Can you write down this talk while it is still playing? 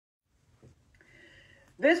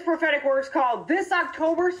This prophetic word is called "This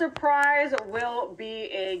October Surprise Will Be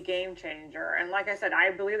a Game Changer." And like I said,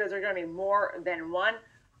 I believe there's going to be more than one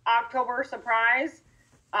October surprise.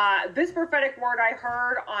 This prophetic word I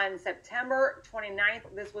heard on September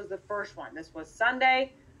 29th. This was the first one. This was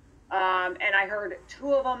Sunday. And I heard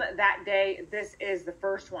two of them that day. This is the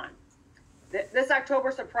first one. This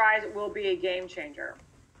October surprise will be a game changer.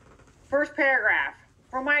 First paragraph.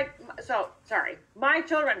 My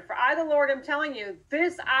children, for I, the Lord, am telling you,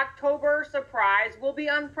 this October surprise will be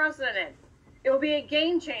unprecedented. It will be a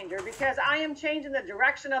game changer because I am changing the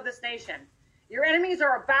direction of this nation. Your enemies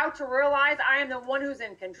are about to realize I am the one who's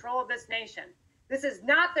in control of this nation. This is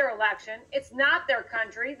not their election. It's not their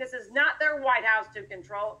country. This is not their White House to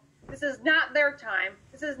control. This is not their time.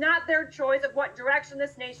 This is not their choice of what direction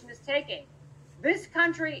this nation is taking. This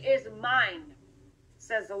country is mine,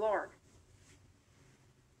 says the Lord.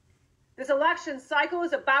 This election cycle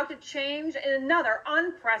is about to change in another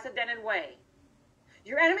unprecedented way.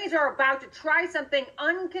 Your enemies are about to try something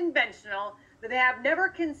unconventional that they have never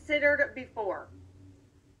considered before.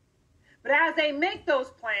 But as they make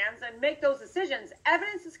those plans and make those decisions,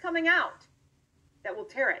 evidence is coming out that will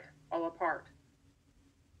tear it all apart.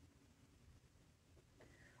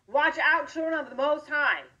 Watch out, children of the Most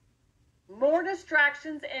High. More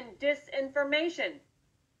distractions and disinformation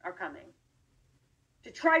are coming to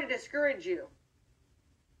try to discourage you.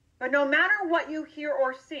 But no matter what you hear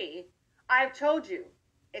or see, I have told you,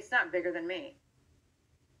 it's not bigger than me.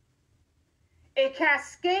 A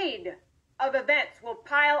cascade of events will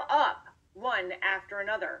pile up one after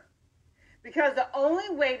another, because the only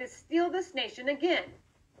way to steal this nation again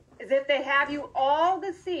is if they have you all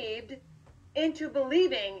deceived into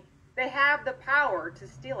believing they have the power to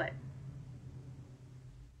steal it.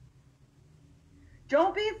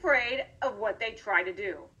 Don't be afraid of what they try to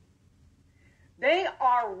do. They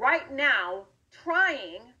are right now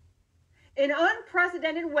trying in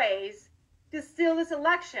unprecedented ways to steal this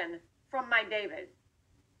election from my David.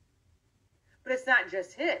 But it's not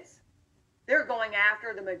just his. They're going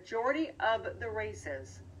after the majority of the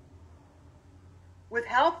races. With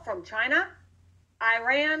help from China,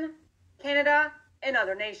 Iran, Canada, and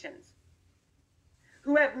other nations,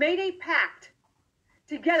 who have made a pact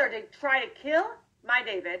together to try to kill my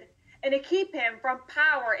David and to keep him from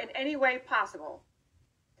power in any way possible.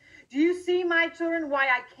 Do you see, my children, why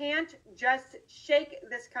I can't just shake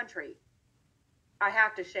this country? I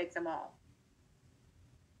have to shake them all.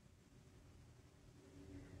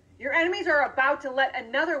 Your enemies are about to let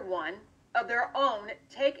another one of their own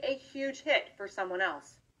take a huge hit for someone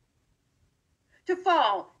else, to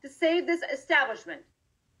fall, to save this establishment,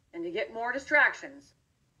 and to get more distractions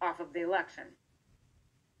off of the election.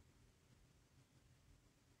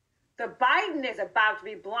 The Biden is about to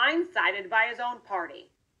be blindsided by his own party.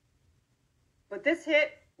 But this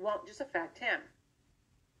hit won't just affect him.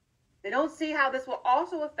 They don't see how this will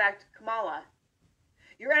also affect Kamala.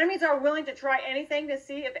 Your enemies are willing to try anything to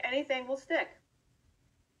see if anything will stick,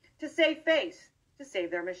 to save face, to save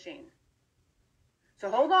their machine. So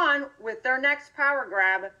hold on with their next power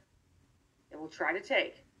grab. It will try to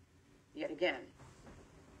take yet again.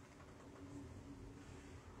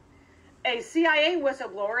 A CIA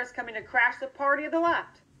whistleblower is coming to crash the party of the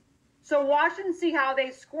left. So watch and see how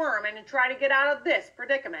they squirm and try to get out of this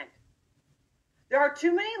predicament. There are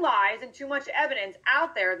too many lies and too much evidence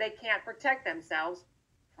out there they can't protect themselves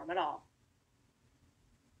from it all.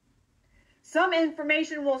 Some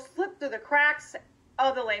information will slip through the cracks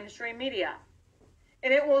of the mainstream media,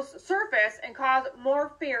 and it will surface and cause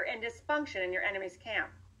more fear and dysfunction in your enemy's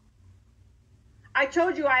camp. I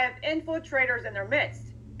told you I have infiltrators in their midst,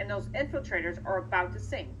 and those infiltrators are about to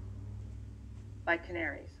sing like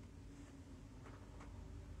canaries.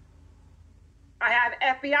 I have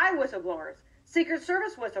FBI whistleblowers, Secret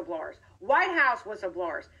Service whistleblowers, White House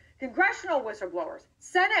whistleblowers, congressional whistleblowers,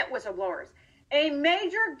 Senate whistleblowers. A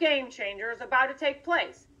major game changer is about to take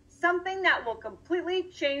place, something that will completely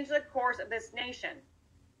change the course of this nation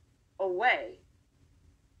away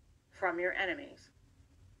from your enemies.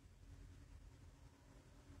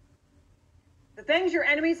 The things your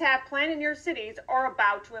enemies have planned in your cities are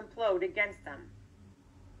about to implode against them.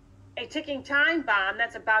 A ticking time bomb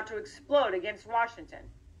that's about to explode against Washington.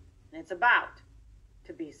 And it's about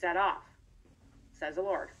to be set off, says the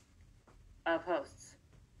Lord of hosts.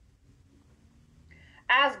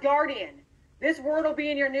 As guardian, this word will be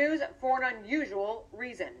in your news for an unusual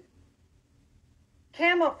reason.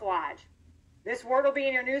 Camouflage. This word will be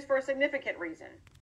in your news for a significant reason.